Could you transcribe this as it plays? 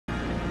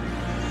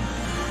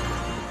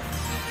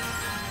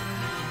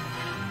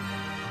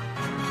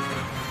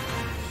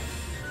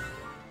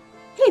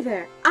Hey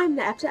there, I'm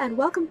Naepta and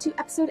welcome to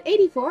episode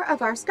 84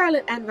 of our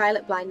Scarlet and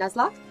Violet blind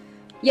Nuzlocke.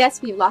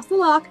 Yes, we've lost the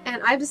lock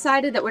and I've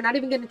decided that we're not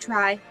even going to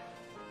try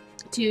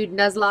to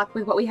Nuzlocke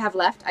with what we have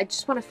left. I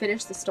just want to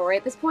finish the story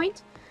at this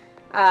point.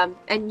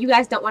 And you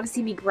guys don't want to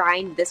see me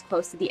grind this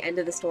close to the end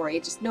of the story.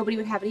 Just nobody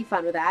would have any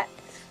fun with that.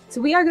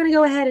 So we are going to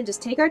go ahead and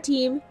just take our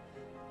team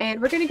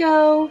and we're going to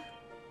go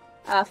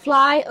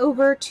fly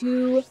over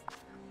to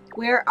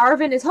where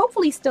Arvin is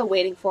hopefully still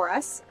waiting for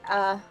us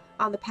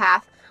on the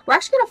path. We're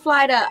actually going to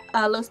fly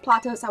to Los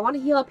Platos. I want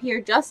to heal up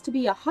here just to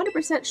be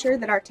 100% sure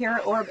that our Terra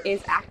Orb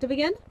is active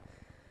again.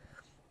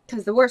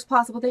 Because the worst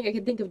possible thing I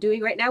can think of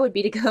doing right now would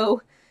be to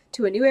go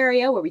to a new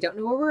area where we don't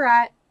know where we're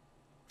at.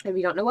 And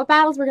we don't know what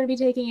battles we're going to be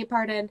taking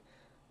part in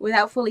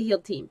without fully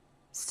healed team.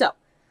 So,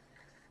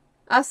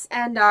 us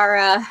and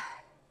our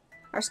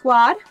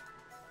squad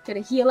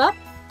going to heal up.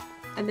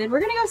 And then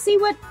we're going to go see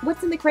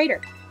what's in the crater.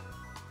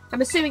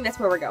 I'm assuming that's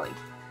where we're going.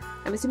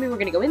 I'm assuming we're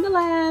going to go in the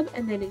lab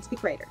and then into the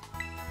crater.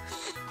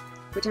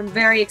 Which I'm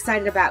very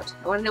excited about.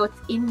 I want to know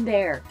what's in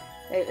there.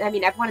 I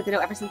mean, I've wanted to know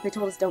ever since they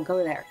told us don't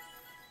go there.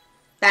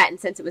 That, and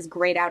since it was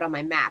grayed out on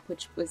my map,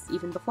 which was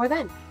even before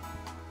then.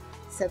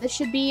 So this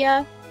should be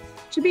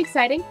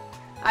exciting.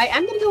 I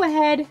am going to go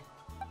ahead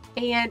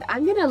and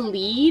I'm going to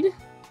lead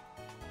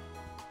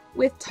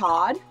with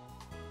Todd.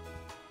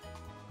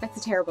 That's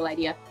a terrible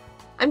idea.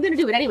 I'm going to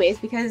do it anyways,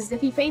 because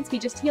if he faints, we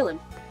just heal him.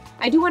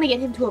 I do want to get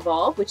him to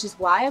evolve, which is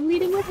why I'm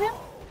leading with him.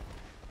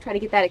 Trying to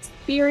get that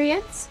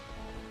experience.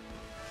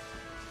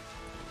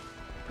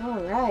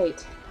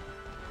 Alright.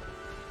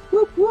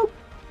 Whoop whoop.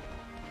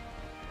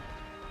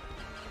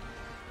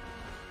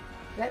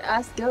 Let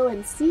us go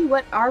and see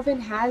what Arvin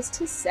has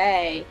to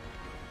say.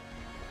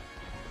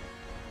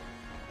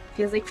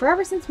 Feels like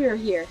forever since we were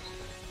here.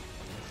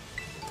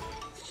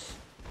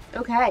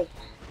 Okay.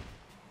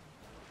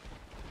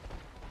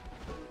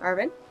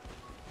 Arvin?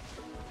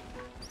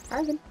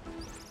 Arvin?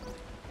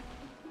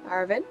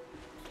 Arvin?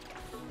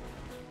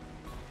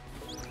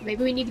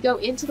 Maybe we need to go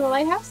into the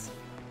lighthouse?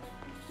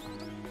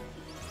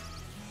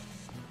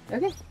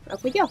 Okay,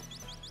 up we go.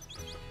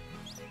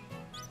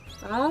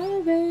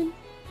 Arvin.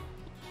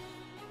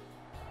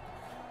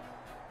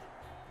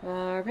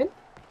 Arvin.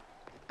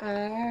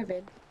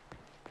 Arvin.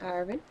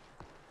 Arvin.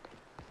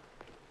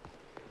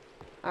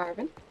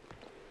 Arvin.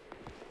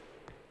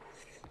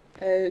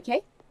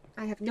 Okay.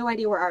 I have no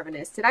idea where Arvin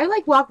is. Did I,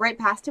 like, walk right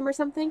past him or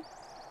something?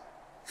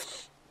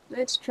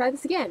 Let's try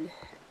this again.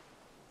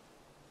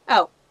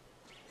 Oh.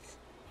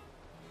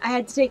 I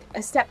had to take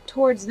a step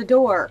towards the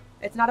door.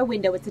 It's not a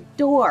window, it's a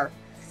door.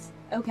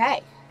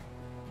 Okay.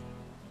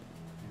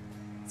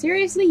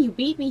 Seriously, you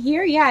beat me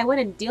here? Yeah, I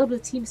went and dealt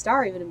with Team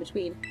Star even in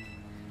between.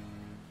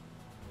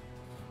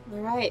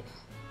 Alright.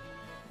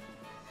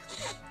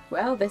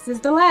 Well, this is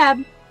the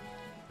lab.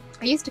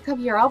 I used to come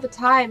here all the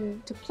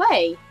time to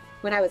play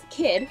when I was a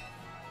kid.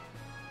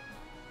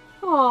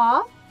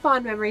 Aww,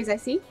 fond memories I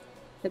see.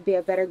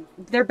 There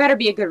better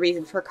be a good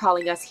reason for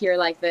calling us here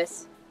like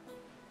this.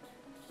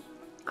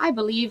 I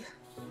believe.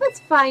 Let's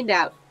find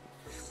out.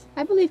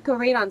 I believe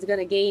Koraidon's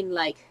gonna gain,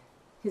 like,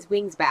 his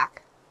wings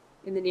back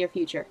in the near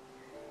future.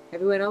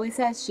 Everyone always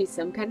says she's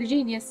some kind of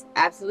genius,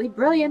 absolutely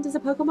brilliant as a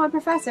Pokemon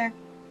professor.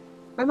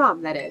 My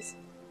mom, that is.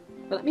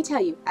 But let me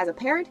tell you, as a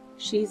parent,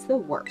 she's the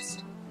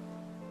worst.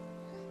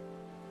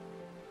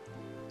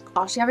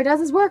 All she ever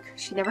does is work.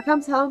 She never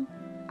comes home.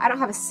 I don't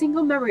have a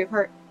single memory of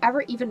her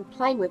ever even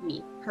playing with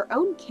me. Her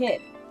own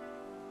kid.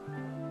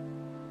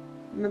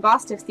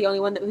 Mabosstiff's the only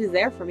one that was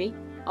there for me.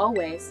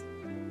 Always.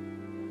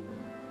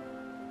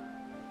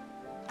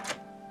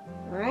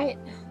 Alright.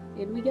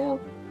 In we go.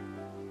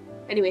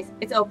 Anyways,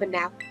 it's open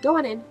now. Go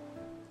on in.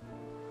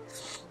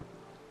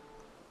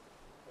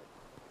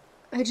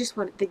 I just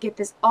wanted to get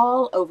this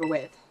all over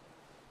with.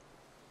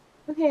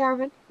 Okay,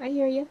 Arvin. I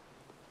hear you.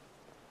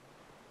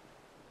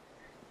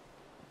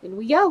 In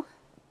we go.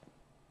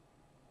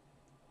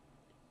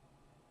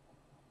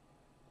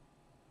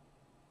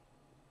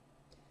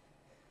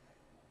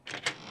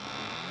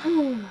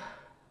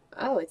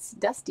 Oh, it's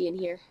dusty in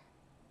here.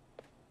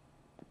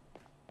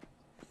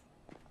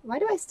 Why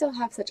do I still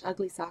have such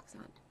ugly socks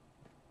on?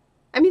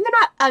 I mean,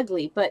 they're not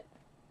ugly, but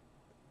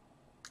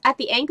at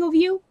the ankle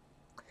view?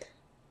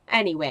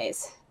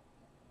 Anyways.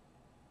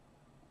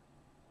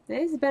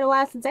 This has been a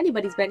while since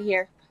anybody's been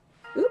here.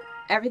 Oop,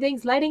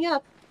 everything's lighting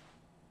up.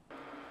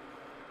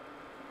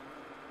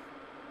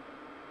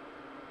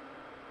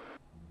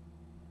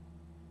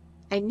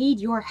 I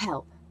need your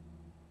help.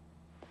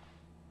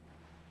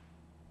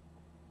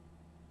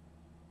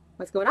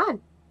 What's going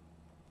on?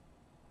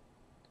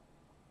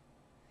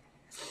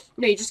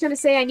 No, you're just going to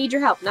say I need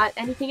your help, not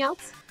anything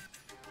else?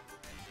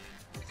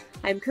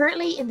 I'm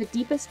currently in the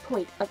deepest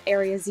point of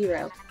Area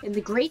 0, in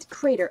the Great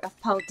Crater of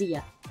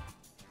Paldea.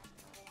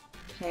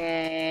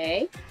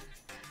 Okay.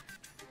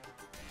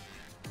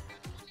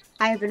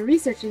 I have been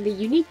researching the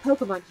unique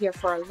Pokemon here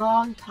for a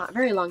long time,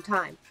 very long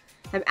time.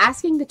 I'm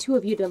asking the two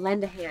of you to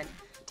lend a hand,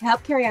 to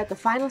help carry out the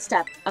final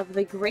step of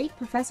the great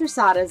Professor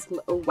Sada's...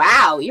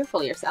 Wow, you're full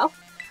of yourself.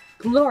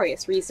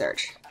 Glorious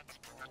research.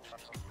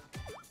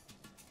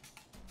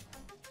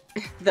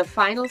 the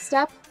final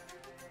step.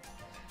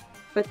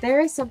 But there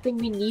is something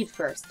we need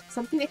first.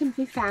 Something that can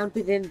be found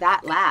within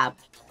that lab.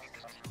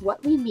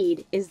 What we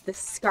need is the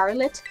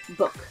Scarlet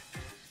book.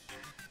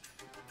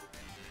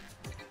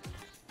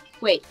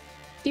 Wait,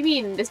 do you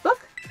mean this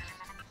book?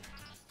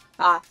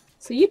 Ah,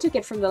 so you took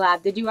it from the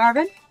lab, did you,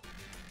 Arvin?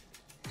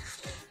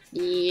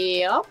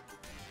 Yep.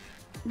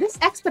 This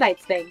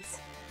expedites things.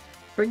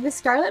 Bring the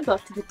Scarlet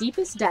book to the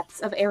deepest depths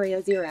of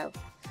Area 0.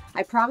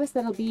 I promise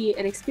that it'll be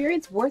an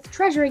experience worth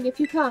treasuring if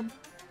you come.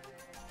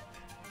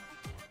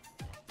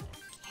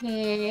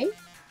 Okay.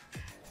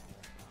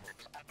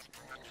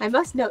 I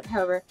must note,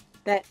 however,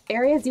 that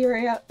Area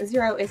 0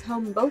 is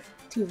home both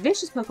to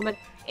vicious Pokemon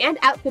and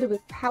outfitted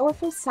with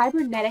powerful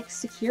cybernetic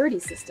security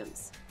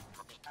systems.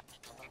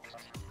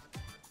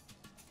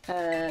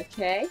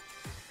 Okay.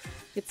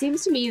 It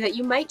seems to me that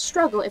you might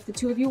struggle if the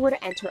two of you were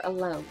to enter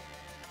alone.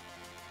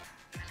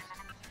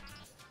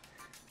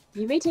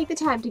 You may take the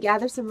time to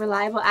gather some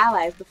reliable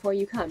allies before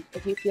you come,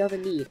 if you feel the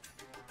need.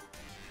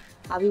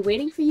 I'll be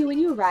waiting for you when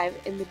you arrive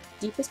in the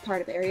deepest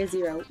part of Area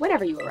 0,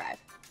 whenever you arrive.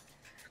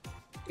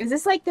 Is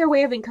this like their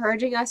way of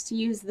encouraging us to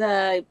use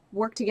the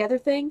work together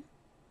thing?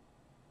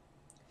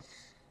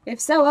 If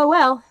so, oh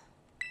well.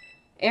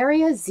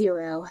 Area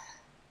 0.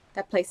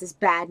 That place is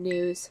bad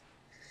news.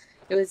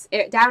 It was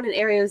down in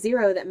Area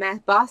 0 that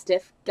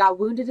Mabosstiff got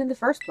wounded in the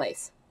first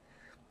place.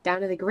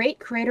 Down in the great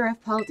crater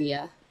of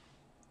Paldea.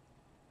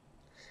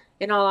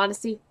 In all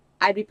honesty,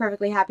 I'd be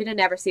perfectly happy to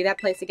never see that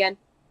place again.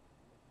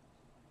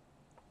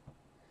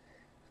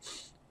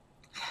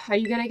 Are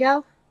you gonna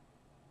go?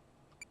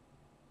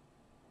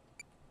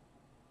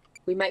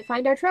 We might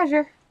find our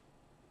treasure.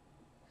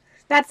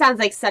 That sounds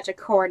like such a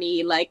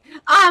corny, like,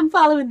 I'm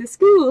following the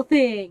school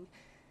thing.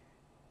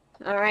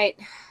 Alright.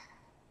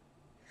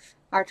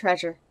 Our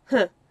treasure.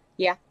 Huh.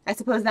 Yeah, I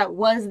suppose that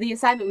was the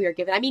assignment we were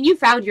given. I mean, you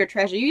found your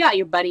treasure. You got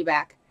your buddy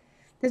back.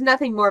 There's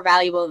nothing more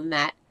valuable than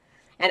that.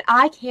 And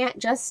I can't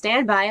just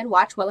stand by and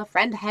watch while a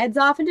friend heads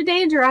off into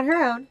danger on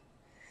her own.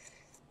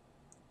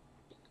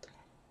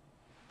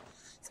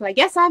 So I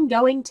guess I'm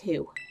going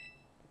too.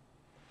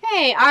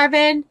 Hey,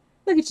 Arvin!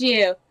 Look at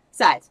you!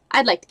 Besides,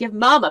 I'd like to give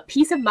Mom a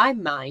piece of my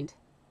mind.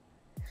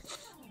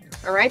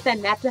 Alright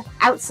then, Naepta,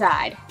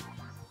 outside.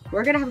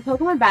 We're gonna have a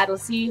Pokemon battle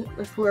to see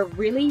if we're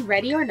really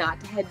ready or not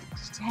to head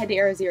to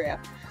Area 0.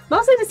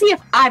 Mostly to see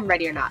if I'm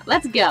ready or not.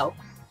 Let's go.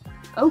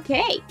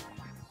 Okay.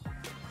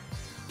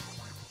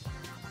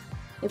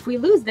 If we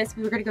lose this,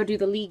 we're gonna go do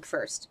the league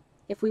first.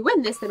 If we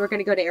win this, then we're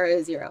gonna go to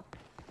Area 0.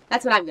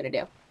 That's what I'm gonna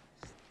do.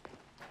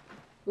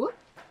 Whoop.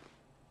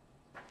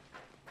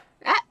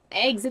 Ah,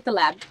 exit the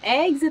lab.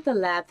 Exit the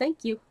lab.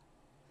 Thank you.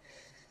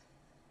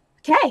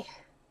 Okay.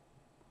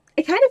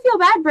 I kind of feel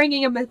bad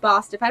bringing a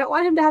Mabosstiff. I don't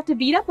want him to have to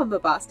beat up a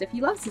Mabosstiff.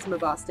 He loves his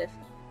Mabosstiff.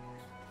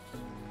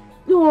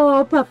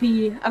 Oh,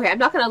 puppy. Okay, I'm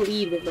not going to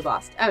lead with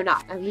Mabosstiff. Oh,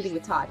 not. I'm leading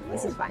with Todd.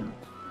 This is fine.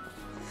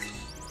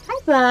 Hi,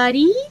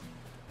 buddy.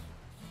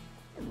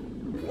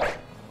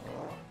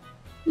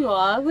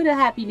 Aw, what a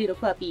happy little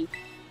puppy.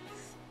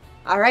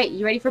 Alright,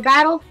 you ready for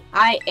battle?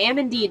 I am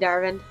indeed,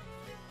 Arvin.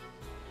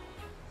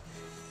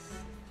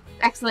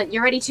 Excellent.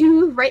 You ready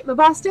too, right,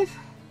 Mabosstiff?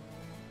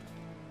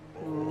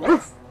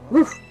 Woof,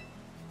 woof.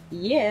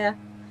 Yeah.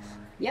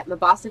 Yep,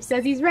 Mabosstiff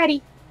says he's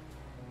ready.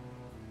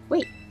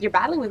 Wait, you're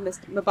battling with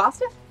Mr.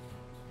 Mabosstiff?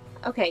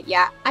 Okay,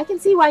 yeah, I can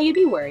see why you'd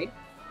be worried.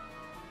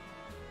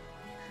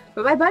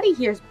 But my buddy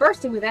here's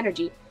bursting with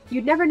energy.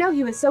 You'd never know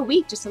he was so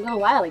weak just a little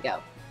while ago.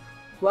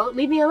 Won't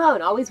leave me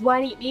alone, always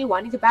whining at me,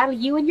 wanting to battle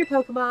you and your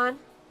Pokemon.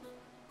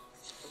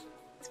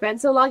 It's been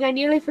so long I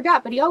nearly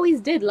forgot, but he always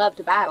did love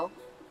to battle.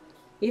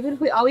 Even if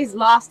we always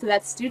lost to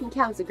that student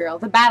council girl,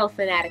 the battle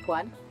fanatic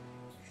one.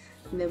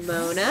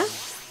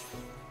 Nimona.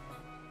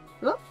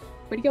 Oh,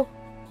 where'd he go?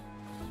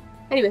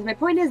 Anyways, my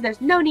point is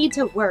there's no need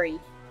to worry.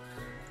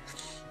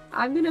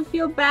 I'm gonna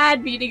feel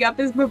bad beating up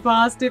his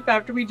Mabosstiff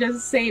after we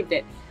just saved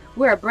it.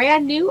 We're a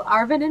brand new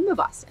Arvin and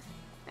Mabosstiff.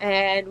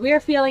 And we're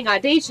feeling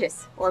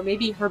audacious, or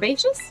maybe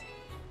herbaceous?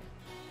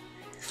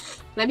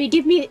 Let me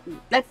give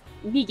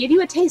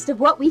you a taste of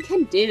what we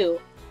can do.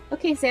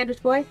 Okay,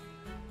 Sandwich Boy.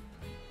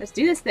 Let's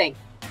do this thing.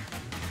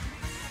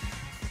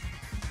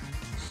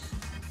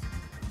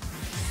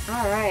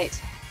 Alright.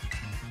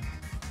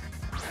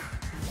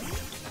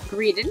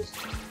 Greedent.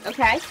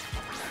 Okay.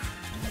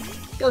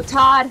 Go,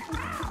 Todd.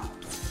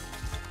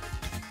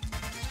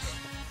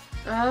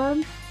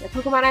 The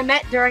Pokemon I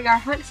met during our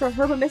hunt for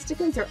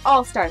Herbamysticans are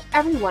all-stars,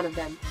 every one of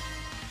them.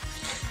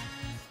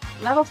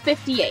 Level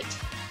 58.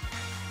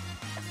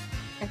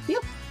 I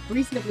feel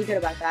reasonably good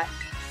about that.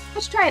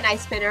 Let's try an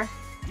Ice Spinner.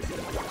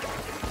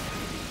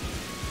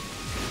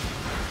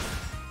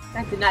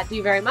 That did not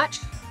do very much.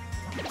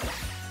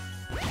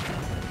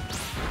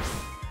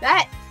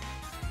 That!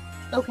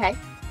 Okay.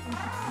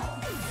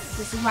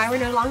 This is why we're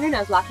no longer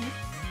Nuzlocking.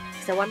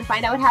 Because I want to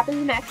find out what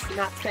happens next and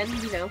not spend,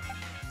 you know.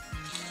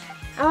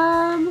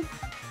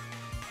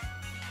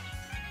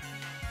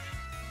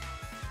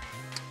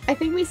 I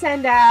think we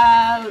send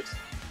out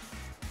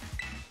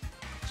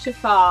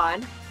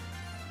Chiffon.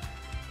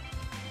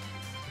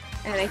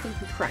 And I think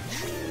we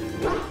crunch.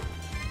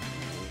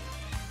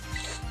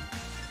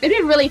 It'd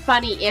be really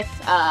funny if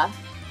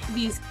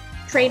these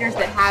trainers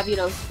that have, you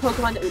know,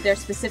 Pokemon that they're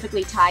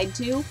specifically tied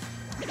to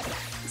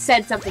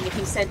said something if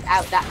you sent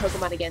out that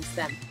Pokemon against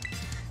them.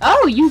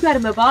 Oh, you got a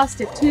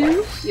Mabosstiff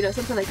too? You know,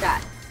 something like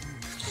that.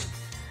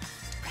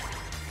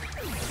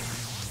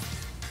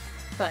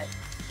 But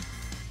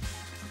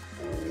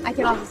I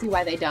can also see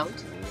why they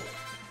don't.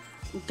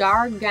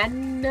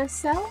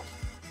 Garganacel?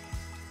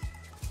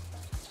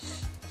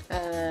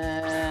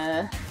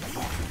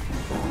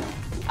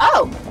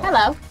 Oh,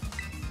 hello.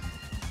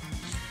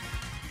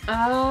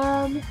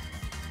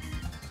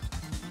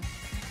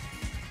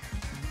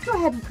 Go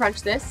ahead and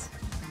crunch this.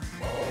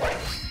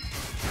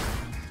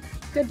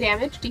 Good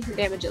damage, decent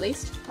damage at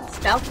least.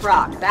 Stealth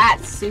Rock,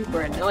 that's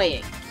super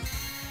annoying.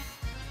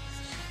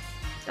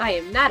 I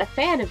am not a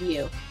fan of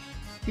you.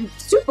 You're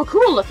super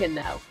cool looking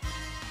though.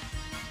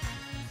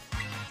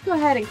 Let's go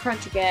ahead and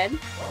crunch again.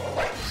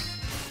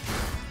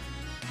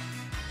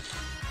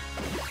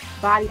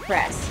 Body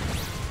press.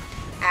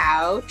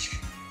 Ouch.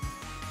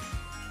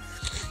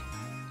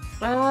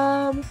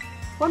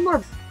 One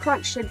more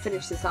crunch should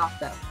finish this off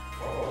though.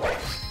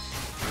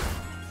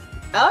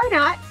 Or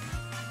not.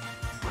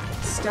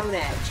 Stone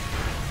Edge.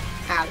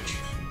 Ouch.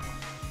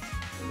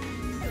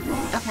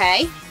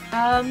 Okay.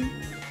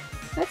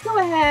 Let's go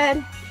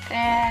ahead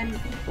and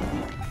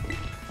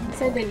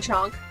send in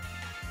Chonk.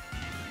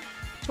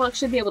 Chonk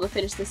should be able to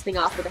finish this thing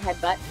off with a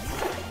headbutt.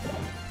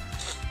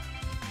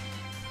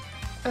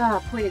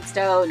 Ah, pointed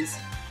stones.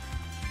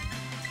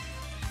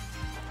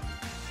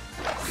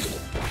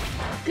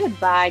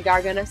 Goodbye,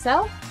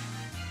 Garganacel.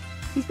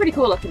 He's pretty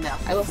cool looking though,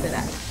 I will say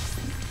that.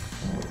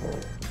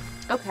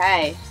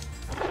 Okay.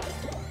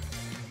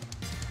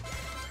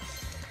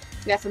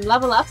 We got some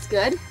level ups,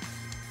 good.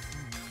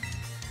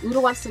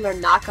 Oodle wants to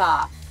learn Knock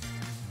Off.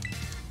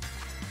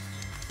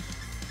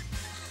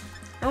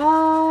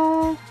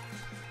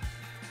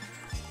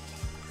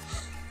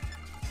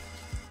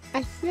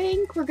 I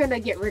think we're gonna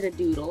get rid of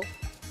Doodle.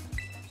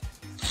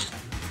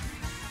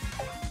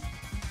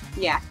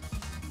 Yeah.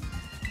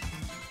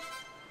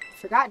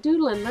 Forgot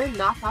Doodle and learned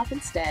Knock Off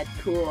instead.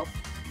 Cool.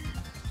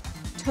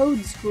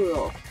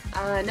 Toadscruel.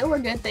 No, we're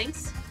good,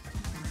 thanks.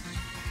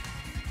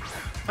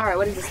 Alright,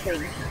 what is this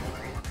thing?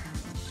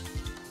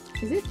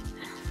 Is it?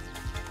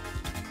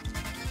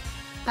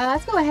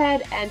 Let's go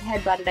ahead and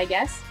headbutt it, I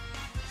guess.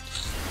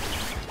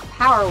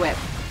 Power Whip.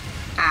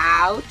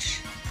 Ouch.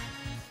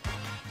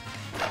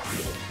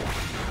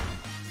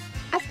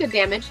 That's good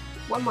damage.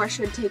 One more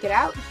should take it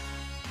out.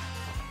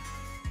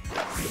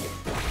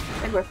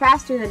 And we're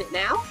faster than it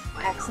now.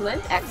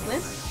 Excellent,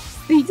 excellent.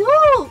 These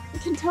little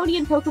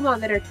Cantonian Pokemon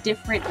that are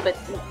different, but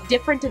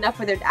different enough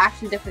where they're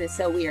actually different is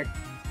so weird.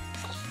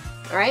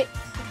 Alright.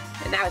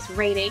 And now it's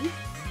raining.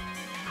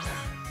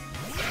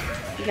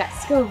 We got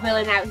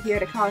Scovillain out here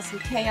to cause some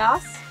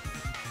chaos.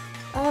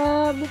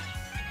 Let's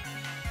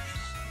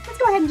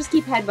go ahead and just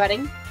keep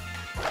headbutting.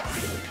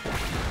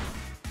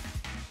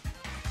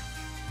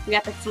 We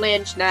got the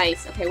flinch,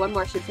 nice. Okay, one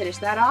more should finish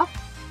that off.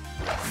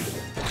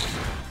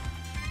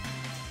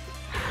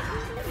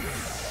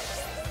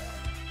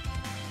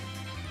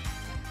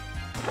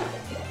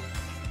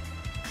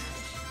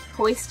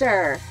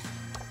 Hoister.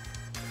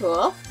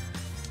 Cool.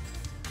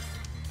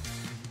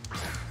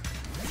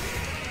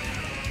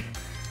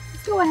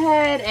 Let's go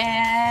ahead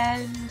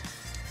and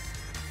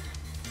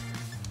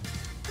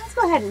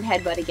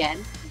headbutt again.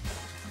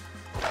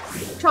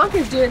 Chonk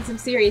is doing some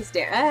serious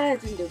damage.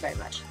 It didn't do very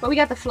much. But we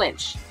got the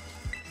flinch.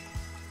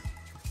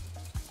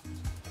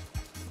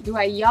 Do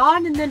I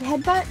yawn and then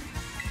headbutt?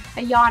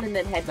 I yawn and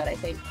then headbutt, I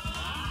think.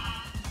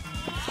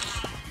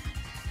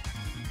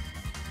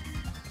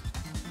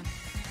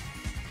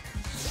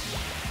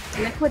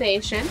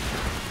 Liquidation.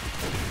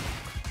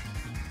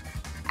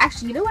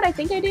 Actually, you know what I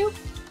think I do?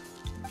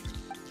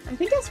 I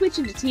think I switch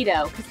into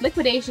Tito, because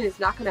Liquidation is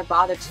not going to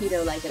bother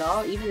Tito like at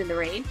all, even in the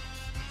rain.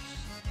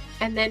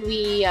 And then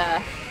we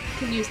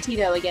can use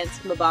Tito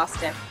against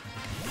Mabosstiff.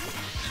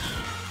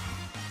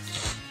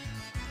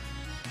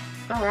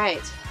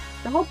 Alright.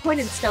 The whole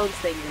pointed stones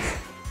thing is...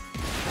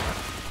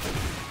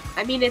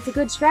 I mean, it's a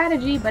good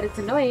strategy, but it's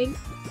annoying.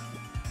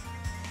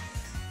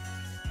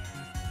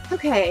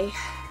 Okay.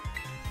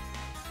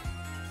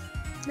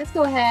 Let's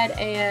go ahead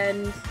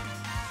and...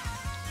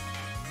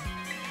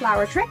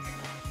 Flower Trick.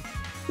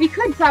 We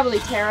could probably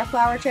Terra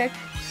Flower Trick.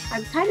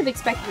 I'm kind of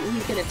expecting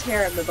he's going to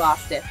Terra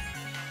Mabosstiff.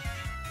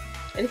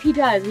 And if he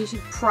does, we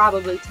should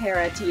probably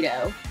Terra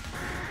Tito.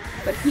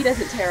 But if he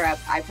doesn't Terra,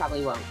 I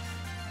probably won't.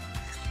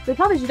 The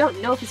problem is you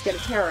don't know if he's going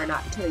to Terra or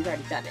not until he's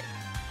already done it.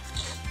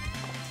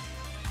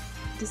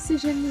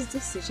 Decisions,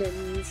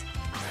 decisions.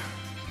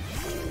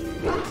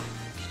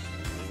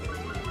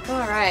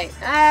 Alright.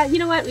 You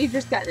know what? We've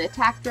just got an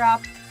attack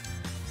drop.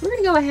 We're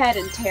going to go ahead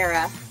and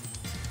Terra.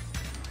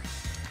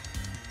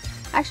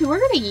 Actually, we're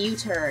going to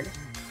U-turn.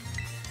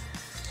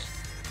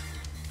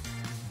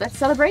 Let's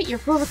celebrate your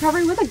full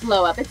recovery with a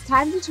glow-up. It's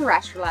time to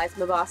terrestrialize,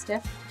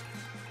 Mabosstiff.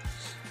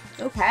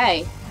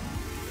 Okay.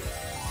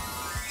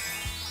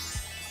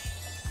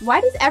 Why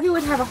does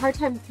everyone have a hard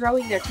time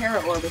throwing their Terra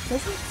Orb? It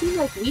doesn't seem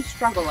like we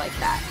struggle like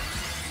that.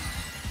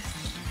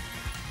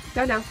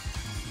 Don't know.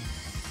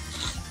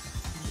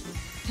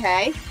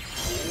 Okay.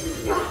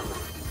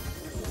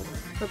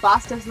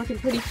 Mabosstiff's looking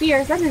pretty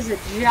fierce. That is a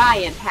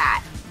giant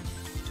hat.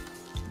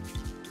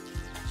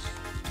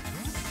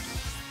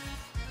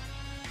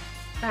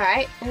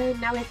 Alright,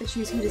 and now we have to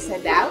choose who to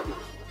send out.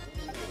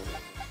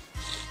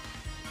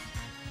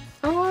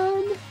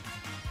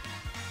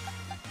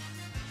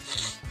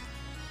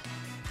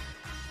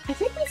 I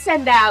think we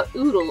send out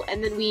Oodle,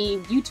 and then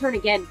we U-turn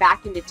again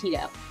back into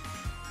Tito.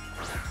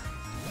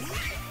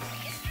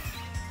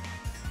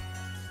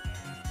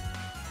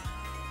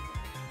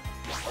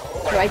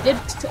 So I did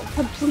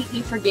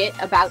completely forget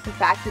about the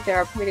fact that there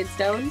are pointed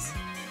stones.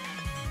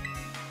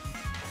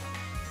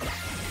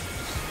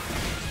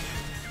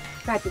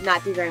 That did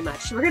not do very much.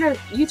 So we're gonna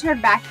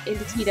U-turn back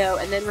into Tito,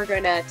 and then we're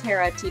gonna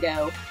Terra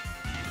Tito.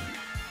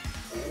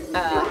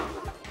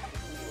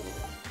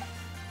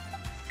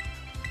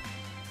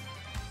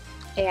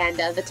 And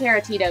the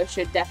Terra Tito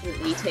should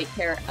definitely take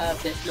care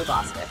of this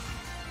Mabosstiff.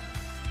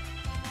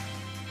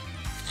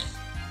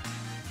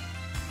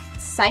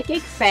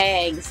 Psychic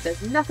Fangs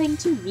does nothing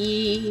to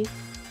me.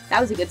 That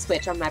was a good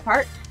switch on my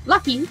part.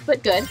 Lucky,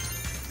 but good.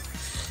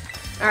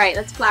 Alright,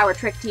 let's Flower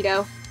Trick,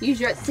 Tito. Use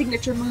your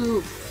signature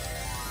move.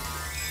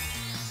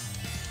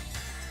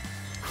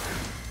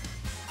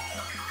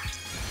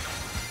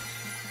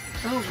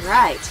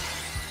 Alright.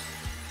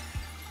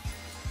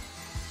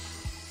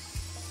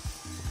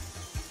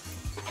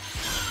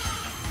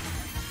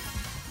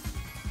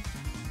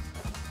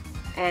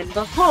 And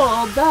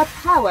behold the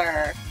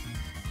power!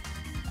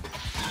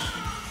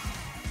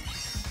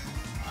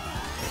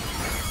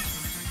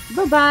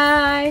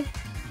 Bye-bye!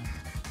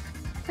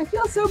 I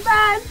feel so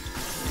bad!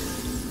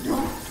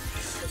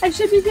 I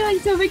should be feeling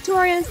so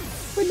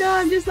victorious, but no,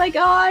 I'm just like,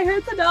 oh, I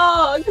hurt the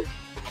dog!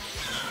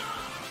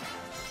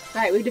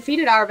 Alright, we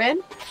defeated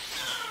Arvin.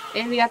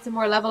 And we got some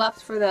more level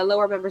ups for the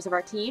lower members of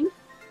our team.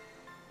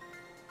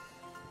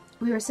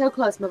 We were so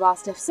close,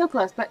 Mabosstiff, so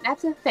close, but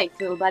Naepta, thanks,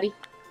 little buddy.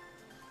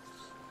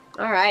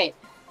 Alright.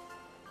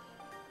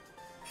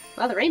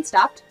 Well, the rain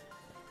stopped.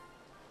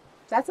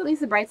 That's at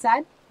least the bright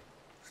side.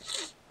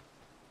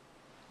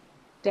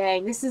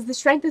 Dang, this is the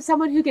strength of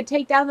someone who could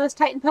take down those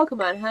Titan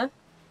Pokemon, huh?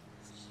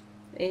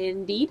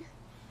 Indeed.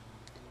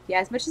 Yeah,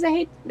 as much as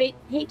I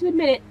hate to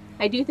admit it,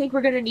 I do think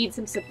we're going to need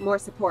some more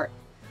support.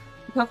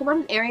 The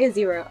Pokemon in Area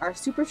 0 are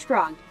super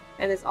strong,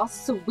 and there's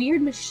also some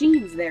weird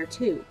machines there,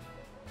 too.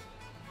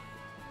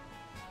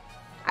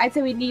 I'd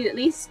say we need at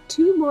least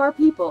 2 more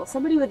people.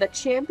 Somebody with a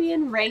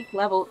champion rank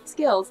level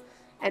skills,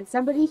 and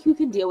somebody who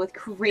can deal with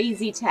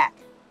crazy tech.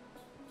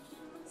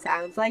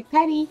 Sounds like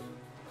Penny.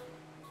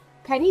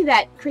 Penny,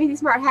 that crazy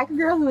smart hacker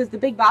girl who is the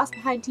big boss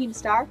behind Team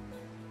Star?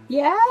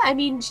 Yeah, I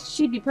mean,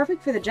 she'd be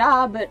perfect for the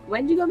job, but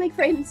when'd you go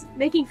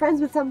making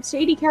friends with some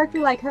shady character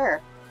like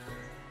her?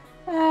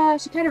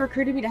 She kind of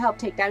recruited me to help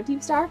take down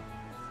Team Star.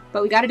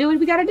 But we gotta do what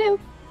we gotta do.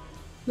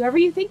 Whoever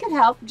you think could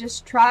help,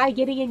 just try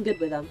getting in good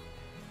with them.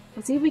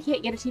 Let's see if we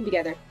can't get a team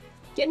together.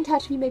 Get in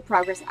touch if we make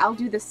progress. I'll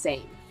do the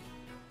same.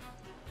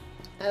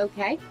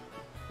 Okay.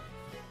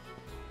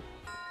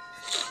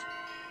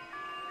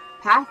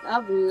 Path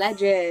of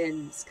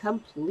Legends.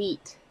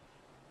 Complete.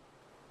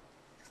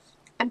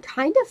 I'm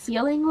kind of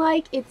feeling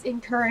like it's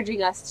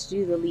encouraging us to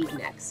do the league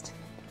next.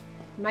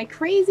 Am I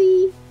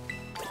crazy?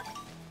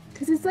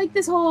 Because it's like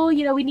this whole,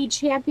 you know, we need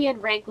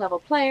champion rank level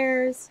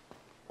players.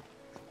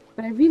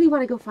 But I really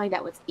want to go find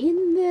out what's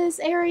in this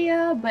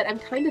area, but I'm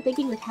kind of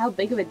thinking with how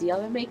big of a deal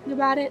they're making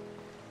about it,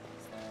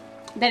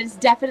 that it's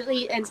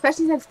definitely, and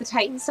especially since the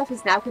Titan stuff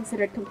is now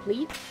considered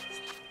complete,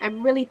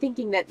 I'm really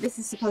thinking that this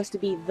is supposed to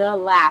be the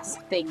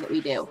last thing that we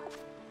do.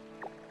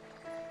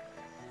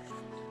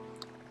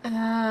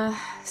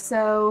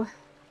 So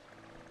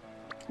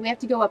we have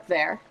to go up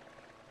there.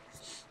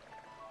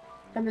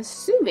 I'm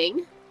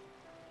assuming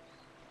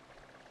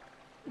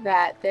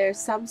that there's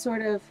some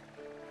sort of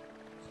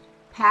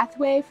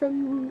pathway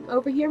from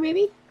over here,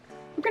 maybe?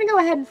 We're gonna go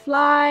ahead and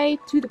fly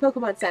to the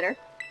Pokemon Center.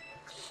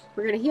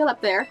 We're gonna heal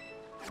up there.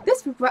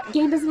 This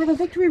game doesn't have a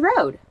victory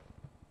road.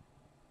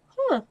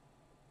 Huh.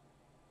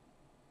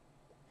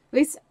 At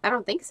least, I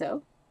don't think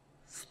so.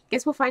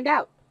 Guess we'll find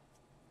out.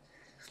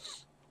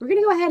 We're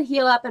gonna go ahead and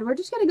heal up, and we're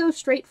just gonna go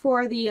straight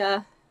for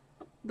the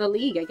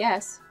league, I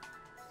guess.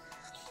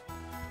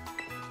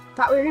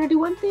 Thought we were gonna do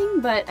one thing,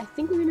 but I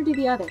think we're gonna do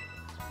the other.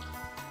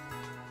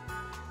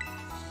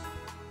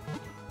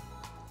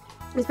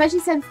 Especially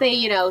since they,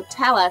 you know,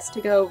 tell us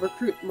to go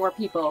recruit more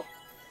people.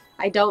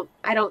 I don't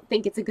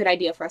think it's a good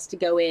idea for us to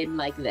go in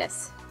like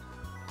this.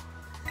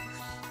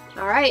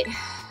 Alright.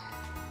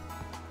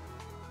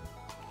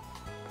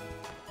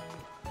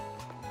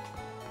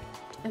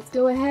 Let's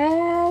go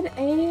ahead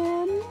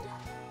and...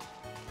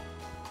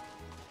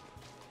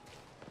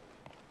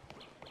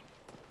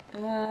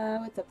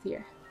 what's up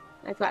here?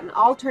 I've gotten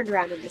all turned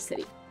around in this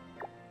city.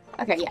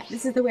 Okay, yeah,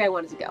 this is the way I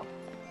wanted to go.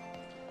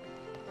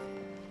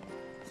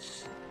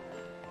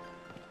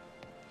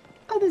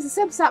 Oh, there's a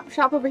sub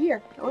shop over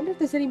here. I wonder if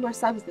there's any more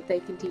subs that they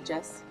can teach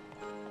us.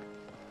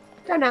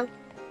 Don't know.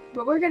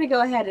 But we're going to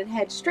go ahead and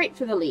head straight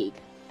for the league.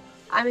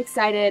 I'm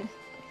excited.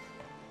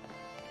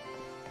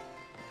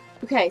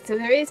 Okay, so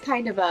there is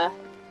kind of a...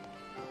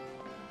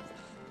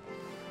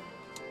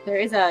 There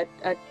is a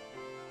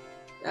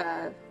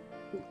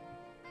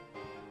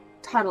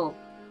tunnel.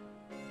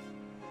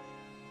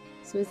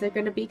 So is there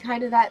going to be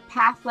kind of that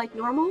path like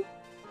normal?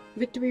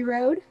 Victory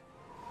Road?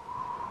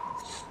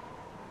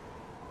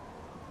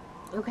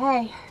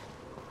 Okay.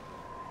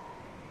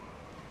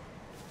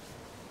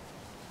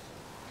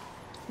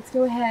 Let's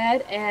go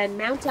ahead and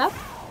mount up.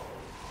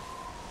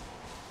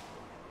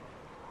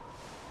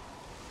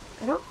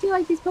 I don't feel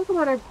like these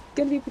Pokemon are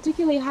going to be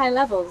particularly high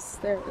levels.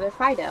 They're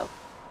Fido.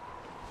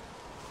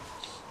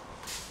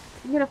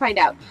 I'm going to find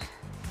out.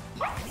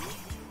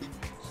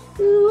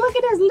 Look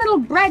at his little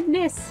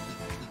breadness!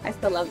 I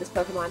still love this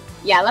Pokemon.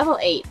 Yeah, level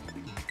 8.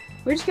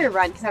 We're just going to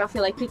run because I don't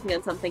feel like picking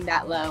on something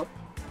that low.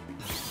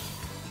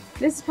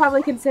 This is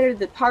probably considered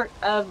the part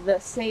of the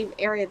same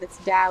area that's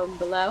down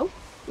below.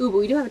 Ooh, but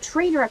we do have a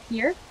trainer up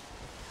here.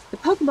 The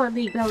Pokemon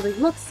League building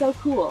looks so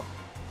cool.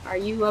 Are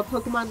you a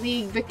Pokemon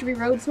League Victory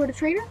Road sort of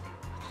trainer?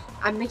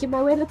 I'm making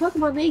my way to the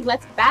Pokemon League.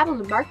 Let's battle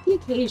and mark the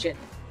occasion.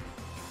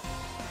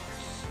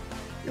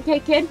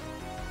 Okay, kid.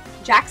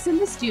 Jackson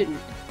the student.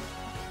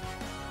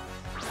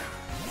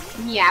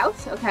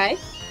 Meowth, okay.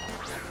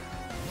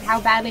 How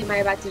badly am I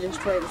about to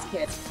destroy this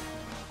kid?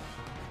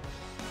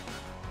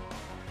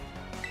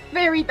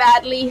 Very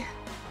badly.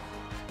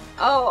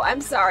 Oh,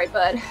 I'm sorry,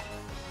 bud.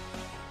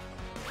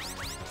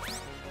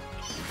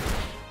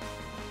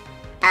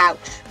 Ouch.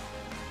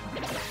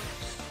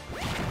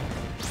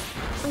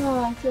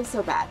 Oh, I feel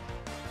so bad.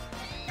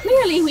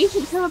 Clearly, we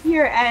should come up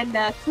here and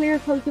clear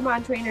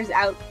Pokemon trainers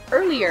out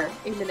earlier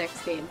in the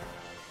next game.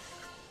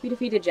 We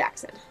defeated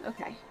Jackson.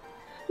 Okay.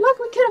 Look,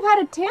 we could have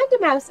had a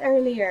Tandemaus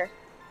earlier.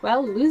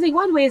 Well, losing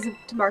one way is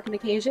to mark an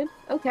occasion.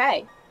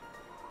 Okay.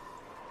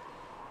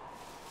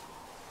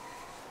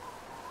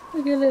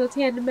 Look at a little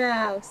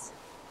Tandemaus.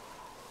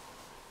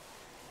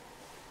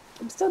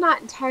 I'm still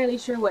not entirely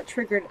sure what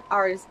triggered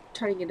ours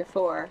turning into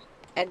 4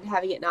 and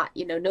having it not,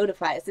 you know,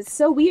 notify us. It's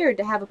so weird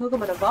to have a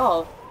Pokemon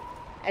evolve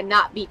and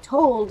not be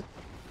told,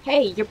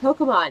 hey, your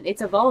Pokemon,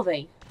 it's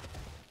evolving.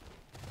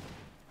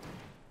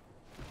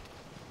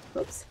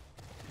 Whoops.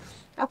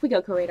 Up we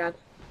go, Koradon.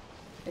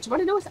 I just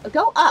want to know what's...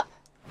 Go up!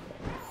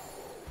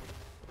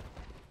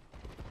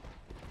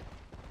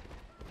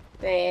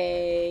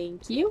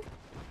 Thank you.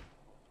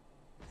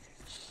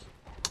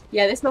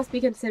 Yeah, this must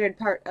be considered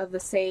part of the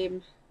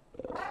same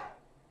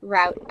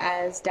route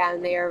as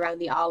down there around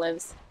the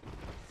olives.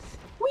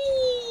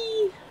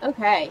 Whee!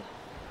 Okay.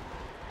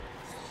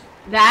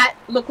 That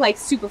looked like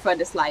super fun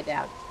to slide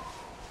down.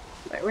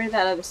 Right, where did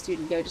that other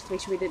student go? Just to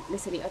make sure we didn't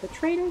miss any other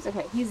trainers.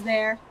 Okay, he's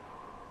there.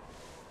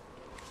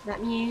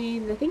 That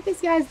means I think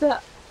this guy's the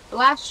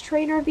last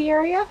trainer of the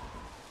area.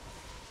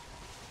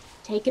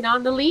 Taking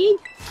on the league.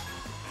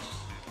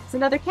 It's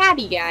another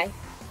caddy guy.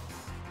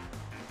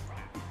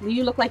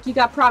 You look like you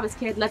got promise,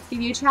 kid. Let's give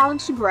you a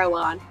challenge to grow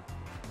on.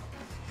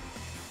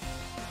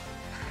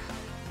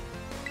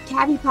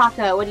 Caddy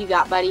Paco, what do you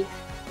got, buddy?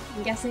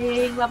 I'm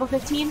guessing level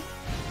 15?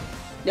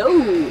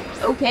 No!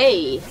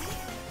 Okay.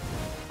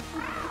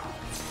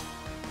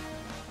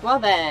 Well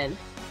then.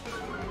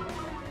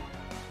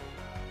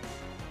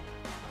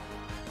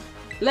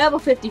 Level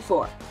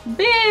 54.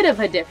 Bit of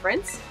a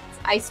difference. It's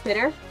Ice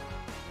Spinner.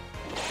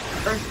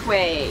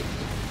 Earthquake.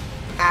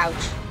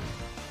 Ouch.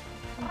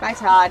 Bye,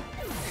 Todd.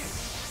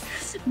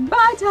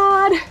 Bye,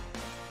 Todd!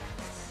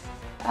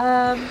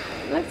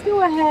 Let's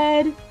go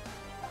ahead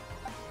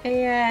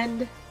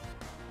and...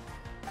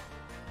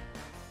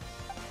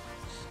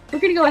 We're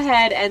gonna go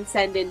ahead and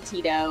send in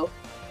Tito.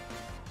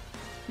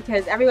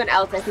 Because everyone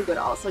else, I think, would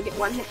also get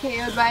one hit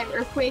KO'd by an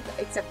Earthquake,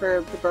 except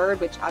for the bird,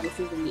 which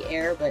obviously is in the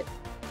air, but...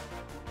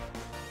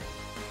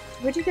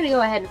 We're just gonna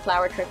go ahead and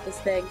Flower Trick this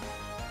thing.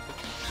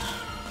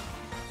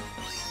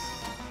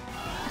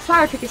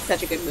 Flower Trick is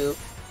such a good move.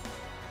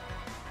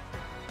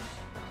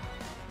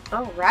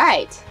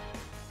 Alright.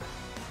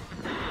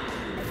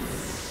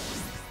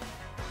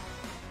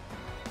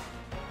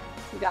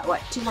 We got,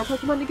 what, 2 more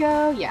Pokemon to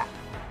go? Yeah.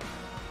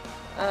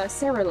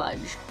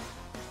 Cerulege.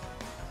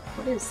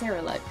 What is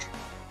Cerulege?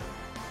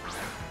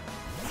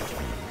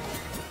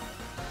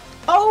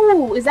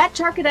 Oh! Is that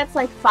Charcadet's,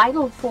 like,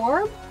 final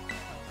form?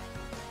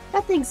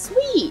 That thing's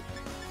sweet!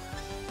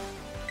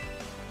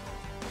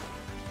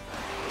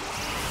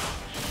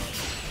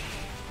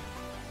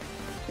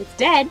 It's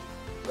dead.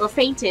 Or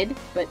fainted,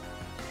 but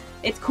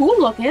it's cool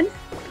looking.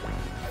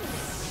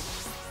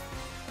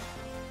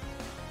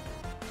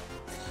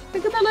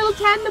 Look at the little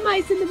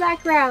Tandemice in the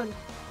background.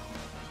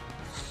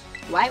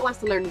 Wyatt wants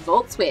to learn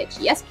Volt Switch.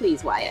 Yes,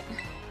 please, Wyatt.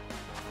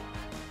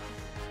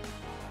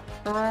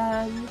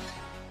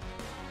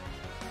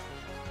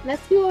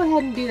 Let's go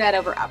ahead and do that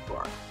over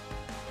Uproar.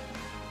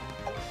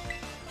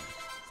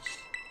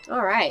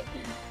 Alright.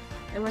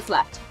 And what's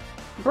left?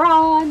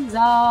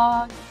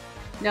 Bronzong!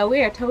 No,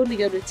 we are totally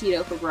good with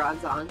Tito for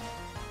Bronzong.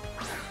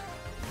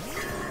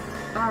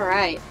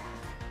 Alright.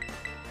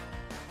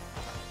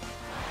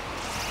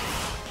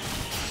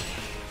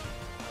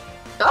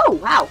 Oh,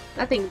 wow.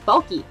 That thing's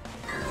bulky.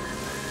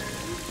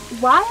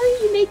 Why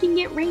are you making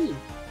it rain?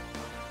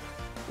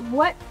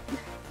 What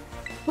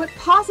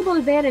possible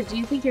advantage do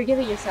you think you're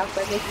giving yourself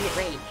by making it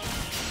rain?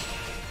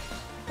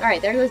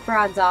 Alright, there goes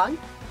Bronzong.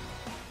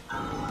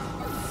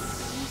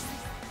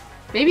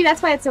 Maybe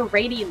that's why it's so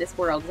rainy in this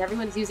world, because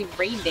everyone's using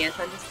Rain Dance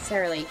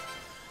unnecessarily.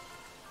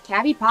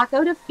 Cappy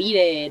Paco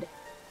defeated.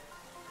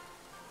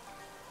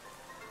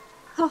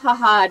 Ha ha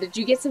ha, did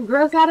you get some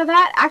growth out of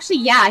that? Actually,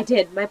 yeah, I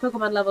did. My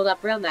Pokemon leveled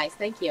up real nice,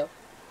 thank you.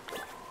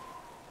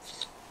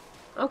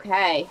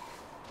 Okay.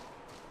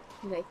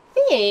 And I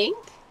think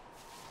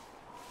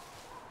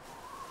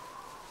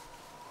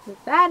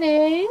that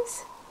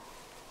is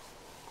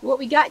what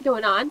we got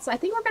going on. So I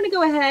think we're going to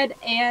go ahead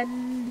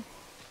and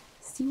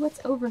see what's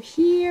over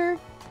here.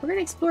 We're going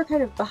to explore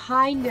kind of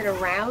behind and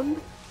around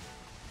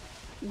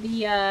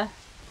the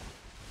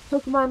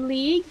Pokemon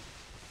League.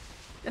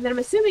 And then I'm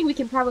assuming we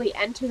can probably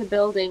enter the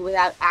building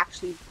without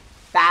actually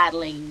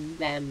battling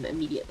them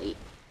immediately.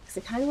 Because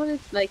I kind of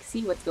want to like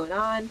see what's going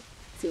on,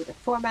 see what the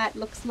format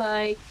looks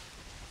like.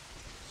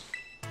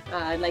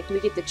 Like, do we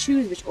get to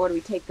choose which order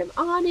we take them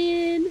on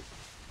in?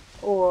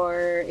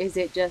 Or is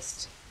it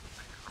just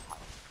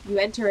you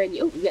enter and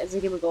you... Oh, there's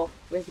a Gimmighoul.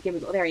 Where's the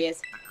Gimmighoul? There he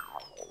is.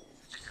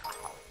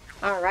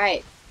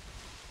 Alright.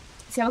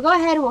 So we'll go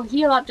ahead and we'll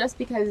heal up just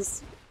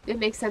because it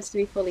makes sense to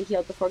be fully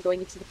healed before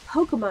going into the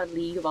Pokemon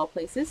League of all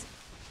places.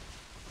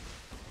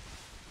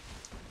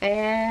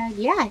 And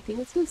yeah, I think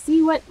let's go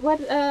see what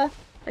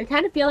I'm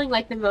kind of feeling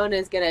like Nimona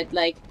is gonna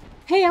like,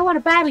 hey, I want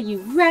to battle you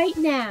right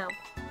now.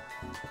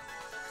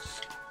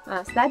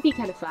 So that'd be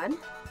kind of fun,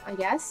 I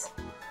guess.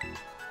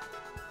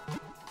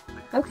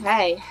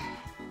 Okay.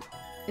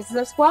 This is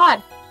our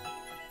squad.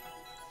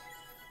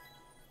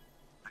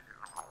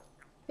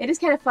 It is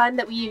kind of fun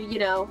that we, you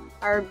know,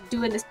 are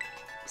doing this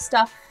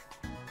stuff.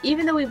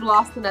 Even though we've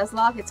lost the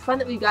Nuzlocke, it's fun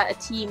that we've got a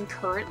team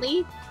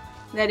currently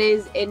that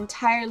is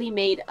entirely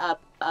made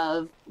up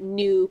of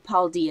new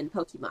Paldean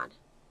Pokemon.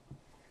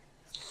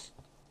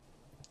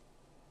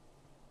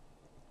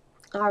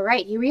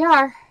 Alright, here we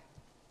are.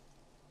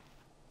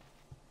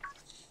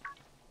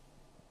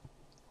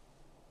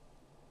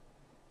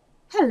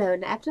 Hello,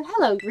 Naepta.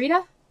 Hello,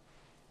 Greta.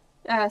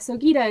 So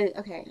Gita,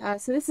 okay,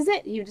 so this is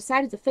it. You've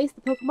decided to face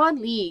the Pokemon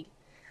League.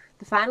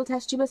 The final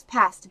test you must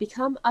pass to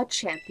become a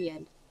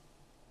champion.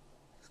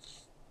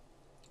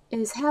 It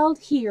is held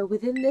here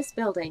within this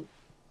building.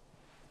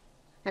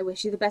 I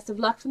wish you the best of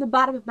luck from the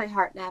bottom of my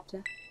heart,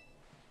 Naepta.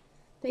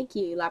 Thank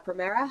you, La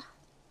Primera.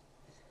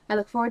 I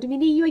look forward to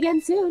meeting you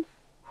again soon.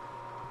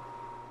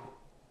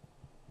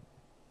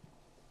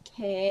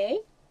 Okay.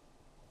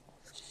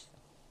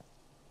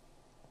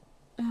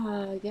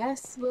 I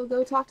guess we'll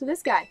go talk to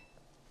this guy.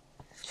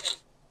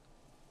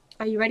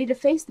 Are you ready to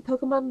face the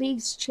Pokemon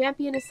League's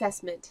champion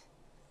assessment?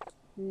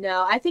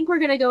 No, I think we're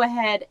going to go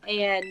ahead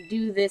and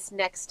do this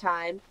next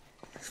time.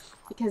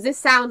 Because this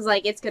sounds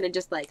like it's going to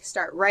just like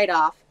start right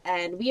off.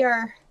 And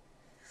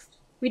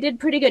we did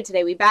pretty good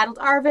today. We battled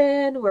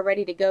Arvin. We're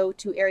ready to go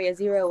to Area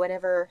 0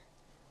 whenever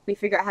we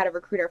figure out how to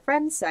recruit our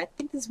friends. So I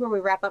think this is where we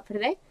wrap up for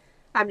today.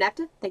 I'm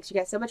Naepta. Thanks you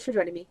guys so much for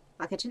joining me.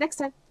 I'll catch you next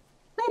time.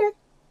 Later.